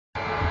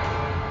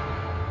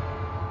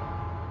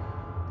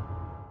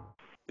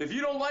If you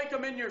don't like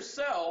them in your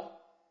cell,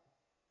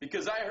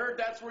 because I heard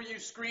that's where you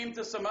screamed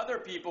to some other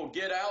people,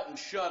 get out and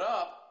shut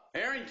up,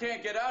 Aaron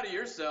can't get out of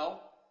your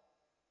cell.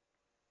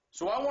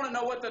 So I want to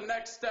know what the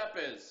next step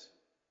is.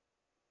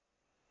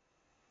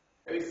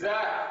 Hey,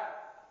 Zach.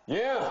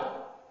 Yeah.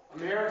 I'm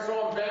hearing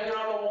someone banging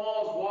on the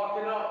walls,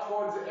 walking up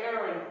towards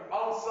Aaron,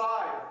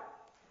 outside.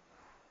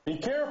 Be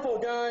careful,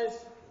 guys.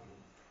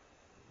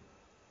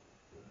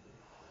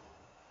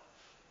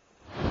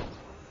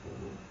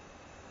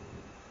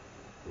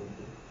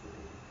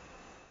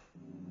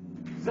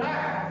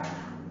 Zach!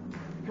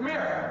 Come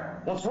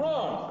here! What's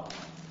wrong?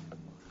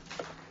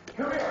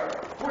 Come here!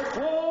 Quick!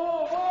 Whoa,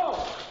 whoa,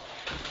 whoa!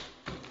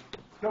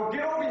 No,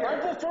 get over here! I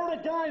just heard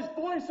a guy's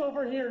voice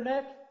over here,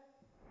 Nick.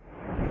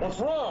 What's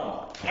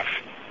wrong?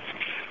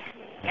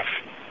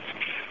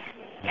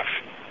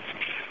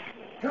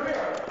 Come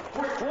here!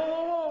 Quick! Whoa,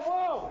 whoa, whoa,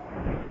 whoa!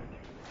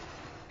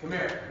 Come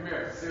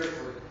here,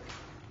 seriously.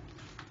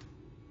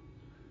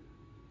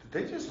 Did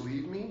they just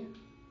leave me?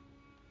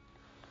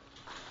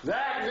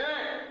 Zach, Nick!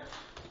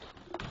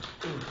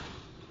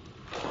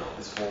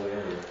 This whole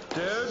area.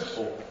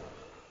 Dude?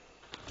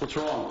 What's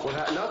wrong? What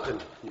happened?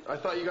 Nothing. I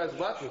thought you guys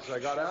left me, so I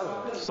got out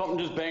of it. Something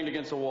just banged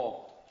against the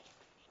wall.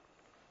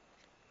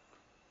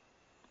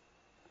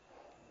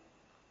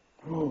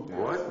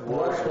 What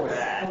was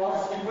that?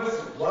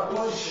 Listen, what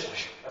was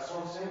it? That's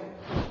what I'm saying.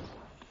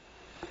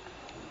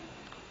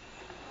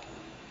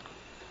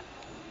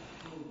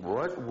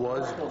 What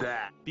was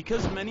that?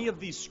 Because many of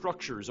these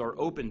structures are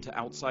open to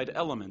outside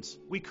elements,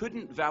 we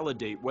couldn't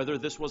validate whether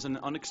this was an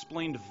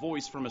unexplained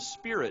voice from a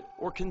spirit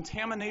or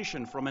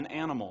contamination from an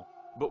animal.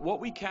 But what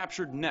we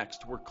captured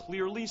next were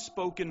clearly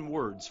spoken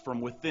words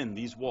from within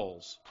these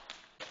walls.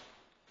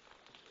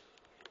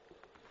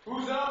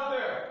 Who's out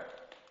there?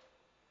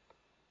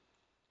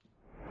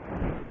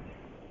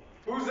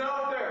 Who's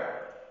out